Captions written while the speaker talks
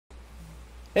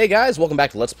Hey guys, welcome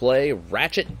back to Let's Play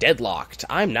Ratchet Deadlocked.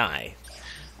 I'm Nye.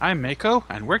 I'm Mako,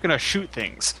 and we're gonna shoot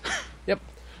things. Yep.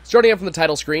 Starting up from the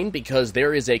title screen, because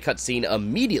there is a cutscene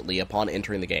immediately upon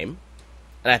entering the game.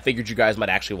 And I figured you guys might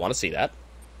actually want to see that.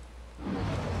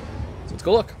 So let's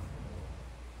go look.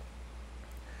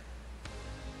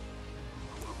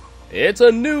 It's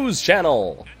a news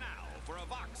channel! And now, for a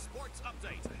Vox Sports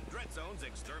update, Dreadzone's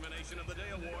Extermination of the Day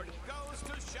award goes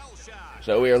to Shell Shock.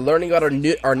 So we are learning about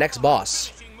our next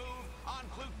boss.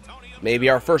 Maybe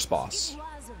our first boss.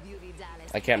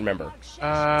 I can't remember.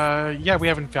 Yeah, we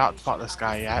haven't fought this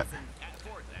guy yet.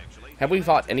 Have we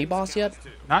fought any boss yet?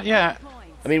 Not yet.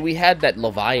 I mean, we had that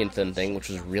Leviathan thing, which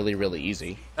was really, really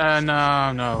easy.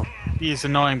 No. He's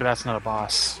annoying, but that's not a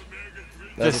boss.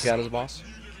 Does it count as a boss?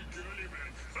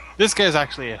 This guy's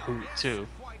actually a hoot, too.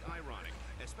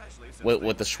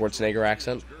 With the Schwarzenegger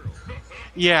accent?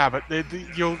 Yeah, but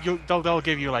they'll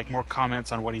give you like more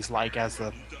comments on what he's like as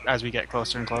we get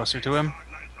closer and closer to him.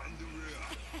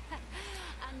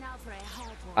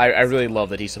 I really love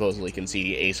that he supposedly can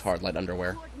see Ace Hardlight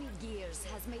underwear.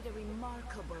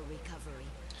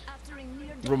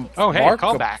 Oh, hey,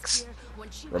 callbacks.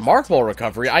 Remarkable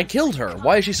recovery. I killed her.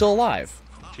 Why is she still alive?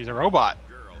 She's a robot.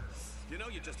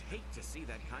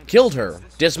 Killed her.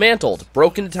 Dismantled.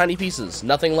 Broken into tiny pieces.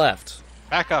 Nothing left.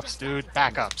 Backups, dude.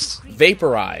 Backups.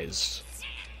 Vaporized.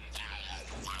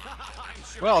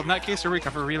 Well, in that case, her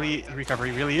recovery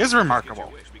really is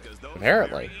remarkable.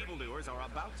 Apparently.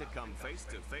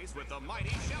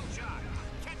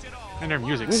 And her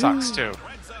music sucks too.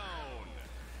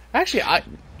 Actually,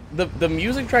 the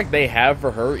music track they have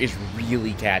for her is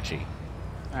really catchy.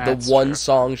 That's the one true.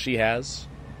 song she has.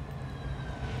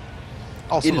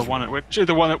 Also, It the is-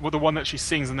 one that she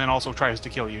sings and then also tries to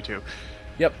kill you too.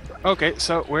 Yep. Okay,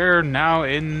 so we're now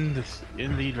in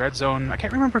the Dread Zone. I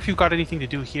can't remember if you got anything to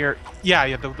do here.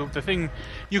 Yeah. The thing,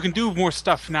 you can do more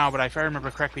stuff now, but if I remember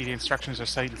correctly, the instructions are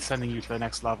sending you to the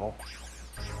next level.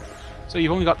 So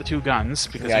you've only got the two guns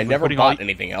because Yeah, I you've been never putting bought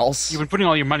anything else. You've been putting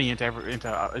all your money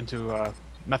into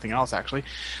nothing else actually.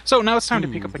 So now it's time to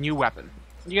pick up a new weapon.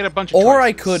 You get a bunch of Or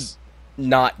I choices. could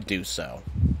not do so.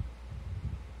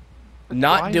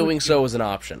 Not why doing would so you- is an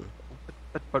option.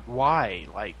 But why?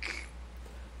 Like,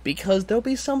 Because there'll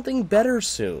be something better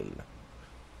soon.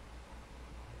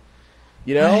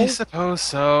 You I know? suppose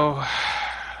so.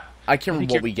 I can't remember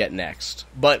what you're- we get next.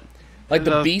 But, like, the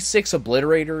The- B6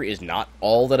 Obliterator is not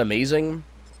all that amazing.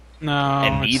 No,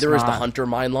 And it's neither is the not. Hunter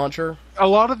Mine Launcher. A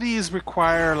lot of these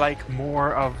require like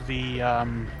more of the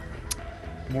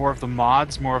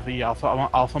mods, more of the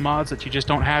alpha mods that you just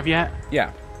don't have yet Yeah.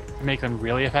 to make them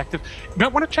really effective. You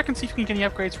might want to check and see if you can get any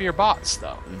upgrades for your bots,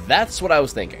 though. That's what I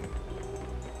was thinking.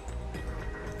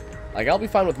 Like, I'll be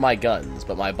fine with my guns,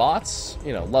 but my bots,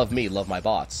 you know, love me, love my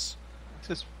bots.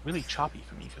 This is really choppy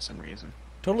for me for some reason.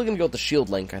 Totally gonna go with the shield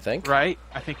link, I think. Right?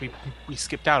 I think we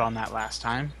skipped out on that last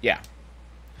time. Yeah.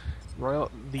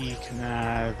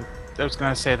 I was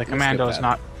gonna say the commando's that.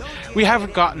 not. We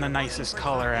haven't gotten the nicest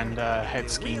color and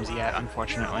head schemes yet,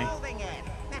 unfortunately.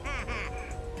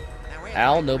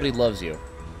 Al, nobody loves you.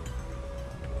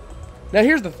 Now,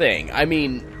 here's the thing. I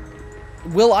mean,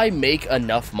 will I make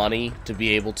enough money to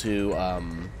be able to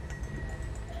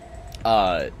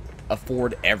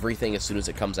afford everything as soon as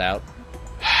it comes out?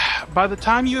 By the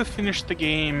time you have finished the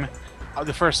game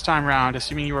the first time round,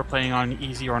 assuming you were playing on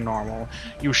easy or normal,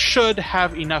 you should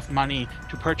have enough money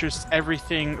to purchase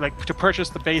everything, like to purchase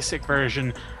the basic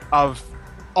version of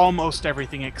almost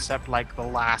everything except like the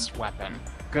last weapon,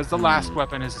 because the last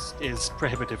weapon is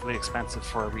prohibitively expensive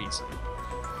for a reason.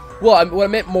 Well, what I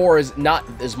meant more is not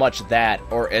as much that,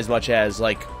 or as much as,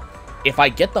 like, if I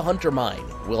get the Hunter Mine,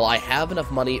 will I have enough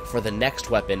money for the next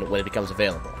weapon when it becomes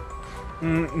available?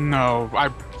 No,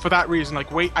 for that reason,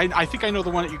 like, wait, I think I know the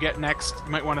one that you get next.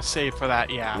 You might want to save for that,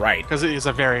 yeah. Right. Because it is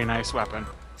a very nice weapon.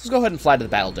 Let's go ahead and fly to the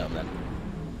Battle Dome, then.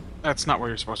 That's not where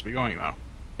you're supposed to be going, though.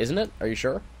 Isn't it? Are you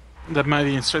sure?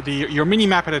 Your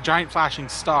mini-map had a giant flashing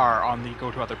star on the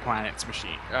Go to Other Planets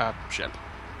ship.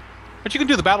 But you can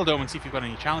do the Battle Dome and see if you've got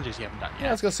any challenges you haven't done yet. Yeah,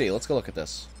 let's go see. Let's go look at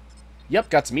this.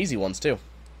 Yep, got some easy ones, too.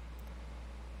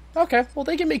 Okay, well,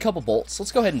 they give me a couple bolts.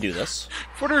 Let's go ahead and do this.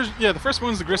 The first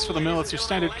one's the Grist for the Mill. It's your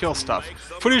standard kill stuff.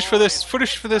 Footage for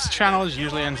this channel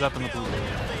usually ends up in the blue.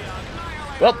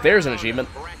 Well, there's an achievement.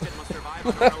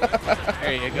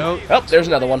 There you go. Oh, there's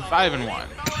another one. 5 and 1.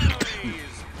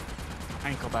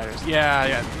 Ankle biters.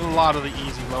 Yeah. A lot of the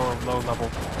easy low level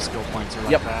skill points are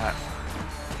like Yep. that.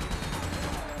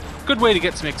 Good way to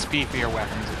get some XP for your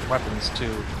weapons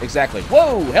too. Exactly.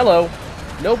 Whoa, hello.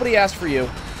 Nobody asked for you.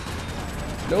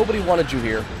 Nobody wanted you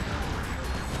here.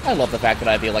 I love the fact that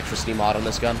I have the electricity mod on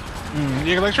this gun.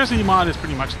 The electricity mod is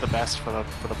pretty much the best for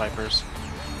the Vipers.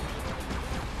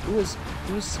 Who's...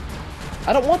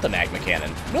 I don't want the magma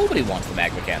cannon. Nobody wants the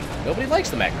magma cannon. Nobody likes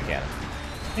the magma cannon.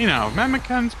 You know, magma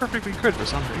cannon's perfectly good for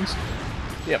some things.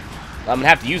 Yep. I'm gonna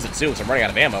have to use it soon, so I'm running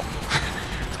out of ammo.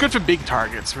 It's good for big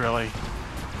targets, really.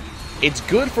 It's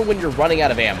good for when you're running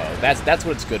out of ammo. That's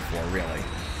what it's good for, really.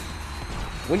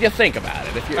 When you think about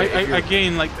it, if you're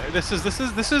again, like this is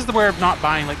the way of not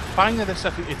buying. Like buying other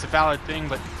stuff, it's a valid thing,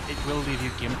 but it will leave you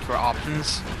gimped for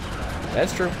options.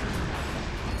 That's true.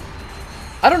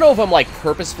 I don't know if I'm like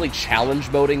purposefully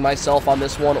challenge moding myself on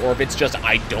this one, or if it's just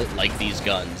I don't like these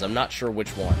guns. I'm not sure which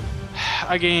one.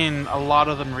 Again, a lot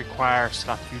of them require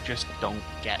stuff you just don't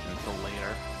get until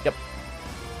later. Yep.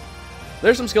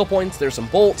 There's some skill points, there's some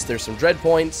bolts, there's some dread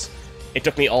points. It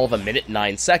took me all of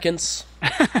 1:09 seconds.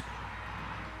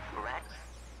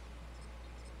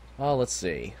 Let's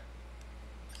see.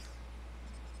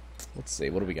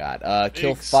 What do we got?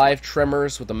 Kill 5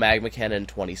 tremors with the magma cannon in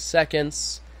 20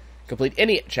 seconds. Complete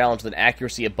any challenge with an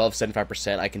accuracy above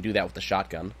 75%. I can do that with the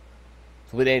shotgun.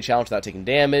 Complete any challenge without taking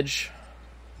damage.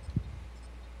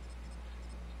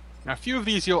 Now, a few of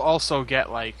these you'll also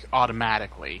get, like,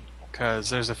 automatically, because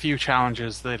there's a few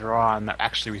challenges later on that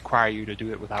actually require you to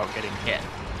do it without getting hit.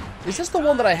 Is this the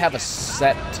one that I have a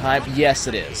set time? Yes,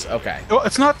 it is. Okay. Well,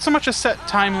 it's not so much a set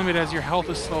time limit as your health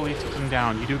is slowly ticking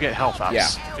down. You do get health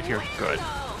ups if you're good.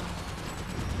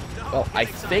 Well, I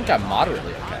think I'm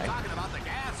moderately okay.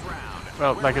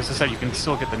 Well, like as I said, you can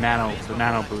still get the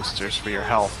nano boosters for your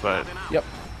health, but... Yep.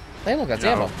 Hey, look, that's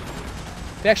ammo.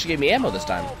 They actually gave me ammo this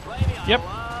time. Yep.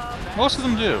 Most of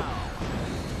them do.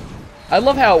 I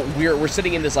love how we're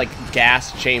sitting in this, like,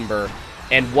 gas chamber,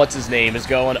 and what's-his-name is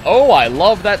going, "Oh, I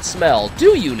love that smell.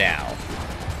 Do you now?"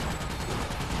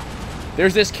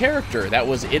 There's this character that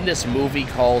was in this movie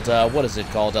called, what is it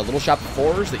called? Little Shop of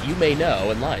Horrors that you may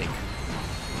know and like.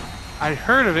 I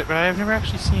heard of it, but I have never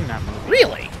actually seen that movie.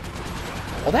 Really?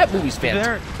 Well, that movie's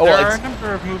fantastic. There are a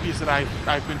number of movies that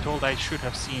I've been told I should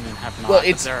have seen and have not. Well,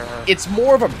 it's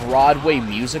more of a Broadway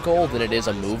musical than it is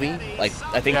a movie. Like,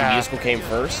 I think the musical came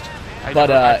first.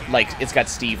 Like, it's got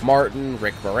Steve Martin,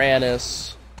 Rick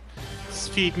Moranis.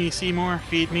 Feed me, Seymour.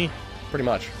 Feed me. Pretty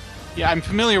much. Yeah, I'm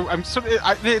familiar.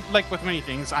 Like with many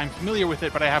things, I'm familiar with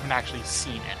it, but I haven't actually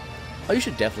seen it. Oh, you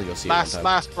should definitely go see it.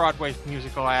 Last Broadway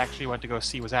musical I actually went to go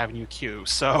see was Avenue Q.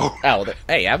 So. Oh,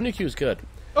 hey, Avenue Q is good.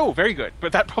 Oh, very good,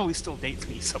 but that probably still dates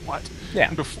me somewhat.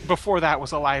 Yeah. Before that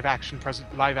was a live action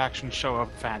show of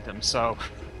Phantom. So.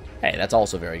 Hey, that's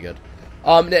also very good.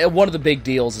 One of the big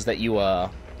deals is that you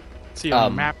see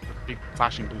on the map with a big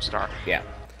flashing blue star. Yeah.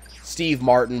 Steve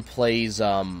Martin plays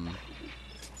I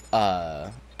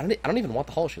don't even want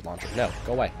the Holoshield launcher. No,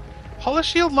 go away.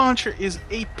 Holoshield launcher is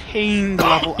a pain to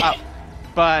level up,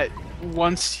 but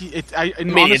once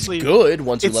honestly, it's good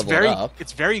once you level it up.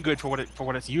 It's very good for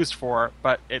what it's used for,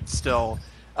 but it's still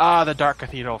the Dark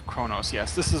Cathedral of Kronos.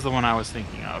 Yes, this is the one I was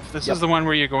thinking of. This is the one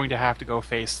where you're going to have to go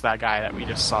face that guy that we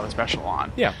just saw the special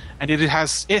on. Yeah, and it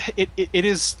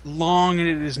is long and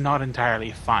it is not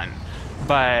entirely fun,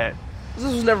 but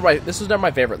this was never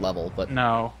my favorite level. But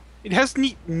no. It has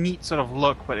neat sort of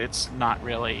look, but it's not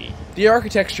really... The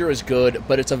architecture is good,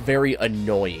 but it's a very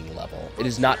annoying level. It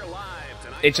is not...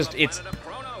 It's just...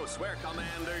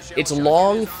 It's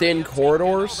long, thin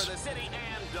corridors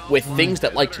with things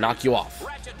that like to knock you off.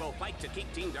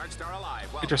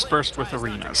 Interspersed with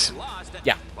arenas.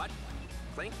 Yeah.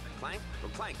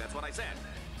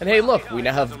 And hey, look, we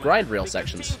now have grind rail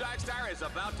sections.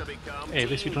 Hey, at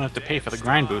least we don't have to pay for the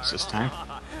grind boots this time.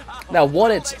 Now,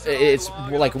 one, it's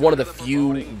like one of the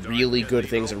few really good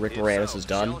things that Rick Moranis has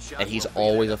done, and he's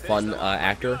always a fun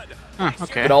actor. Huh,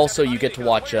 okay. But also, you get to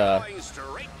watch.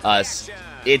 It's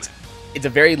a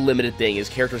very limited thing. His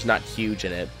character's not huge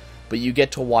in it, but you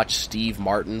get to watch Steve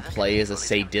Martin play as a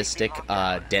sadistic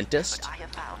dentist.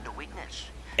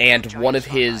 And one of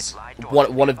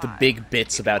the big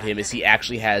bits about him is he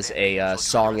actually has a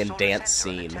song and dance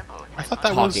scene. I thought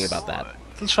that talking about that.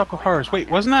 Little Shop of Horrors. Wait,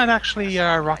 wasn't that actually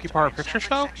Rocky Horror Picture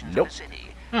Show? Nope.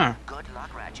 Huh.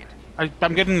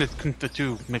 I'm getting the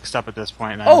two mixed up at this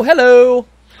point now. Oh, hello!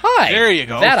 Hi! There you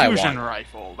go. That Fusion I want.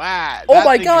 rifle. That oh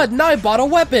my god, now I bought a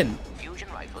weapon!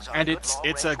 And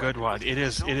it's a good one. It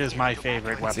is my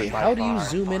favorite weapon. How do you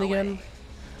zoom in again?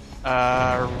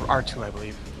 R2, I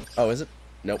believe. Oh, is it?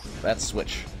 Nope, that's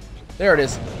switch. There it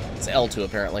is. It's L2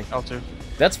 apparently. L2.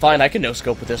 That's fine, I can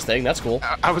no-scope with this thing, that's cool.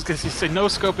 I was going to say,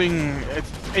 no-scoping,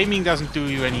 aiming doesn't do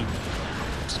you any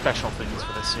special things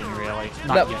for this thing, really.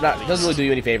 No, Not yet, at doesn't least. really do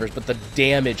you any favors, but the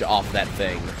damage off that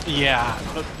thing. Yeah,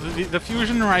 the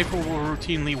fusion rifle will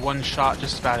routinely one-shot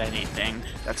just about anything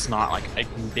that's not like a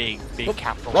big Oop,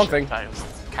 capital wrong ship thing.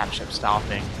 capital ship style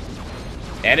thing.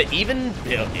 And it even,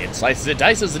 it slices, it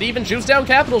dices, it even shoots down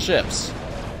capital ships.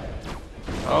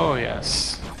 Oh,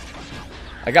 yes.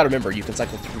 I gotta remember, you can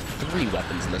cycle through 3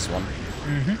 weapons in this one.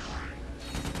 Mm-hmm.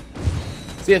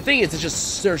 See, the thing is, it's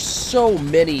just, there's so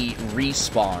many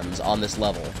respawns on this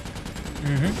level.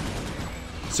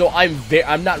 Mm-hmm. So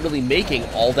I'm not really making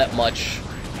all that much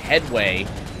headway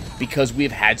because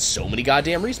we've had so many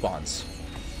goddamn respawns.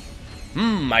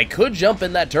 I could jump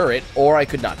in that turret, or I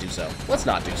could not do so. Let's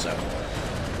not do so.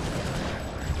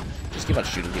 Just keep on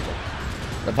shooting people.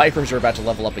 The Vipers are about to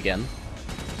level up again.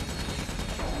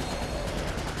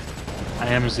 I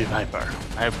am the Viper.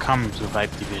 I have come to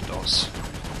wipe the windows.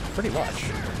 Pretty much.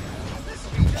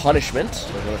 Punishment,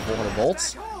 another 400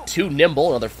 volts. 2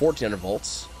 Nimble, another 1400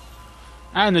 volts.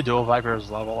 And the dual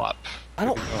Vipers level up. I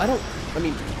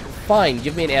mean, fine,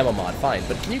 give me an ammo mod, fine.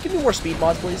 But can you give me more speed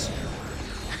mods, please?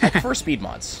 I prefer speed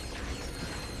mods.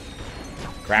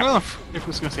 Crap. Well, if I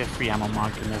was going to say a free ammo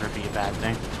mod could never be a bad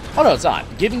thing. Oh, no, it's not.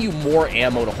 Giving you more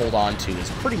ammo to hold on to is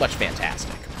pretty much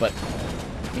fantastic. But,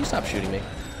 can you stop shooting me?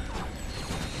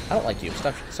 I don't like you.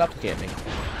 Stop looking at me.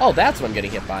 Oh, that's what I'm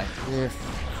getting hit by.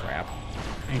 Crap.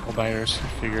 Ankle biters,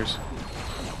 figures.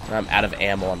 I'm out of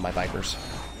ammo on my Vipers.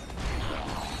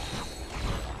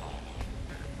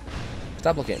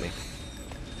 Stop looking at me.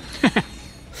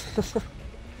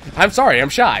 I'm sorry, I'm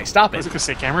shy. Stop I was it. going to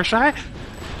say camera shy.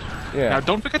 Yeah. Now,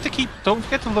 don't forget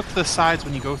to look to the sides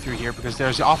when you go through here, because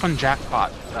there's often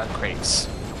jackpot crates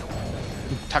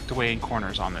tucked away in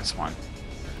corners on this one.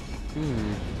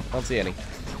 I don't see any.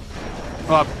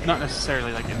 Well, not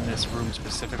necessarily like in this room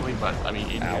specifically, but I mean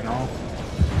in general.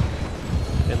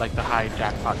 They like to hide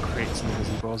jackpot crates and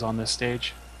gazebos on this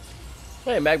stage.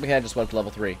 Hey, Magma Cannon just went to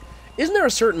level 3. Isn't there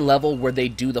a certain level where they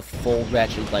do the full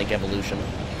Ratchet and Clank evolution?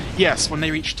 Yes, when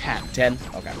they reach 10. 10?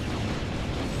 Okay.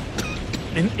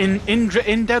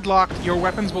 In Deadlocked, your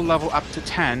weapons will level up to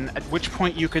 10. At which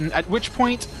point you have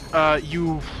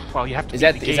to. Is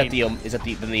that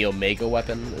the Omega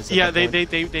weapon? Is that Yeah, the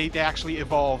they actually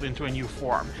evolve into a new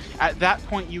form. At that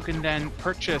point, you can then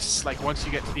purchase, like once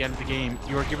you get to the end of the game,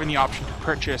 you are given the option to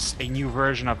purchase a new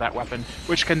version of that weapon,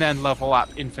 which can then level up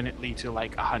infinitely to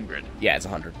like 100. Yeah, it's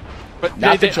 100. But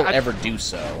Not that you'll ever do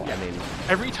so. I mean,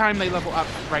 every time they level up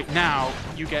right now,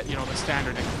 you get, the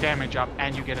standard damage up,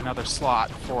 and you get another slot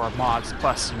for mods,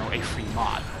 plus, a free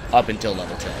mod. up until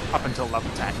level 10. Up until level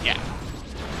 10, yeah.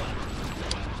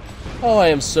 Oh, I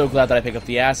am so glad that I picked up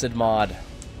the Acid mod.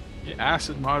 The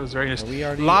Acid mod is very nice.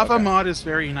 Lava mod is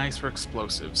very nice for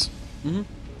explosives.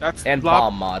 That's And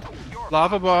Bomb mod.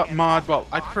 Mod, well,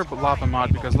 I prefer Lava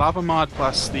mod because Lava mod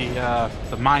plus the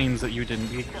mines that you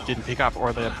didn't pick up,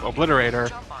 or the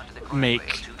Obliterator,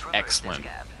 make excellent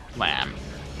lamb.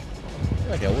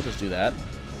 Okay, we'll just do that.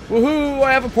 Woohoo!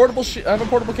 I have a portable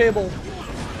cable.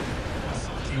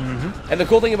 And the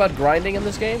cool thing about grinding in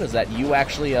this game is that you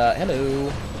actually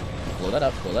hello. Blow that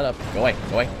up. Go away.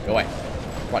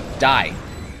 Come on, die.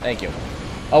 Thank you.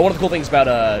 One of the cool things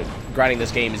about grinding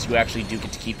this game is you actually do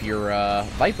get to keep your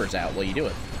Vipers out while you do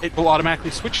it. It will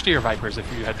automatically switch to your Vipers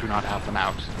if you do not have them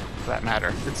out, for that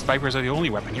matter. Vipers are the only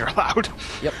weapon you're allowed.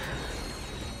 Yep.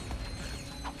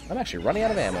 I'm actually running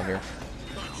out of ammo here.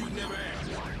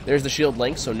 There's the shield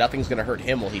link, so nothing's going to hurt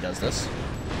him while he does this.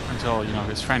 Until,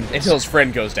 his friend gets... Until his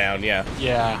friend goes down, yeah.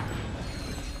 Yeah.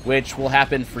 Which will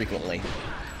happen frequently.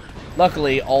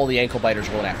 Luckily, all the ankle biters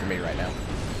are going after me right now.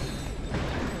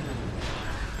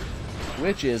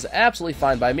 Which is absolutely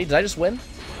fine by me. Did I just win?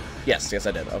 Yes,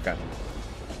 I did. Okay.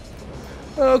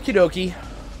 Okie dokie.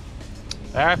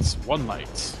 That's one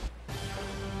light.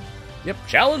 Yep,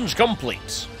 challenge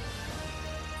complete.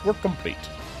 We're complete.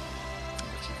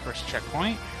 That's your first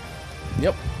checkpoint.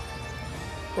 Yep.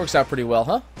 Works out pretty well,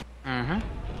 huh? Mm-hmm.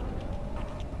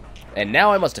 And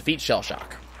now I must defeat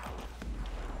Shellshock.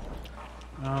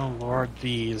 Oh, Lord,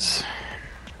 these.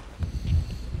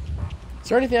 Is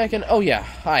there anything I can... Oh, yeah.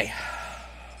 Hi.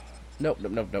 Nope.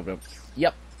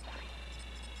 Yep.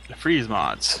 The freeze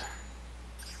mods.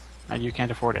 And you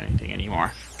can't afford anything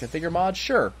anymore. Configure mod?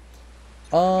 Sure.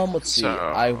 Let's see. So-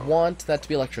 I want that to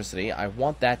be electricity. I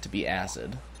want that to be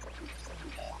acid.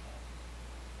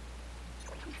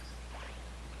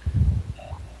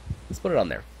 Let's put it on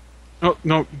there. Oh,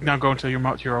 no, now go into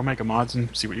your Omega mods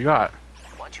and see what you got.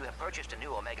 Once you have purchased a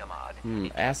new Omega mod,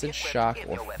 Acid, shock,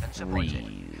 or freeze.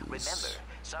 Remember,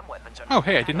 some weapons are Oh,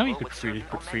 hey, I didn't know you could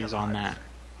put freeze on that.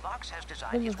 Vox has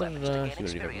designed these weapons to gain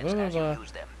experience as you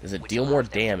use them. Does it deal more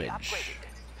damage?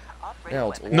 Yeah,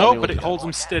 No, but it holds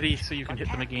them steady so you can hit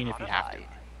them again if you have to.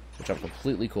 Which I'm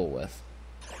completely cool with.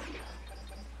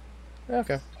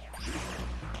 Okay.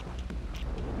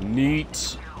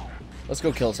 Neat. Let's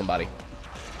go kill somebody.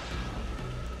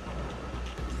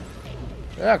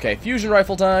 Okay, fusion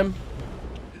rifle time.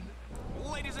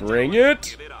 Ladies and Bring gentlemen,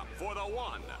 it. give it up for the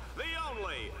one, the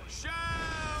only Shell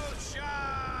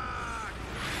Shock.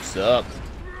 Sup?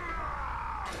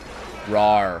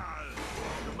 Rar.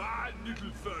 Come on,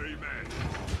 little furry man.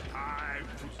 Time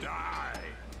to die.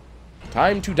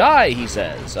 Time to die, he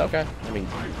says. Okay. I mean,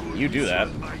 you do that.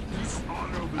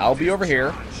 I'll be over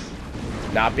here,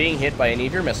 not being hit by any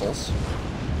of your missiles.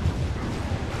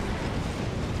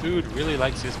 Dude really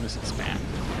likes his missile spam.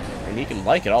 And he can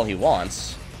like it all he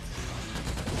wants.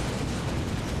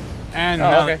 And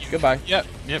Oh, now okay. Goodbye. Yep.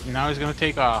 Now he's gonna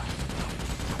take off.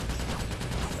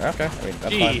 Okay. I mean, that's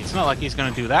Gee, fine. it's not like he's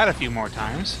gonna do that a few more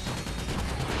times.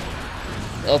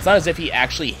 Well, it's not as if he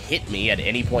actually hit me at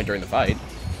any point during the fight.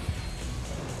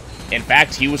 In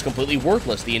fact, he was completely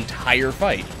worthless the entire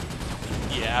fight.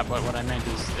 Yeah, but what I meant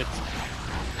is,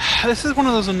 this is one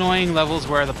of those annoying levels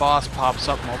where the boss pops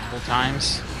up multiple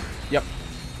times. Yep.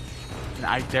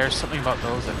 And there's something about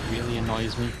those that really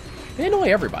annoys me. They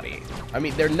annoy everybody. I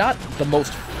mean, they're not the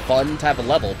most fun type of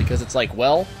level because it's like,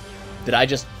 well, did I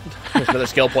just... There's another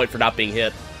skill point for not being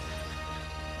hit.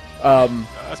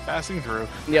 That's passing through.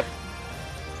 Yep.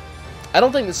 I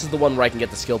don't think this is the one where I can get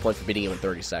the skill point for beating him in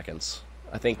 30 seconds.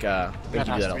 I think you That do has that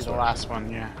to be the elsewhere. last one,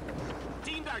 yeah.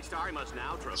 Team Dark Star must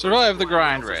now Survive the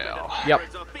grind rail. Yep.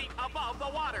 hundreds of feet above the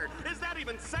water. Is that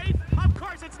even safe? Of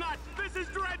course it's not. This is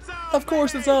Dread Zone. Of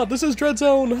course it's not. This is Dread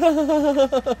Zone.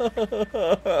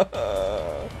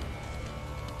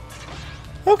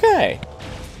 Okay.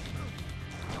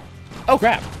 Oh,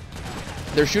 crap.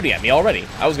 They're shooting at me already.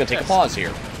 I was going to take a pause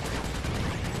here.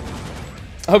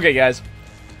 Okay, guys.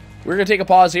 We're going to take a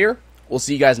pause here. We'll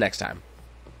see you guys next time.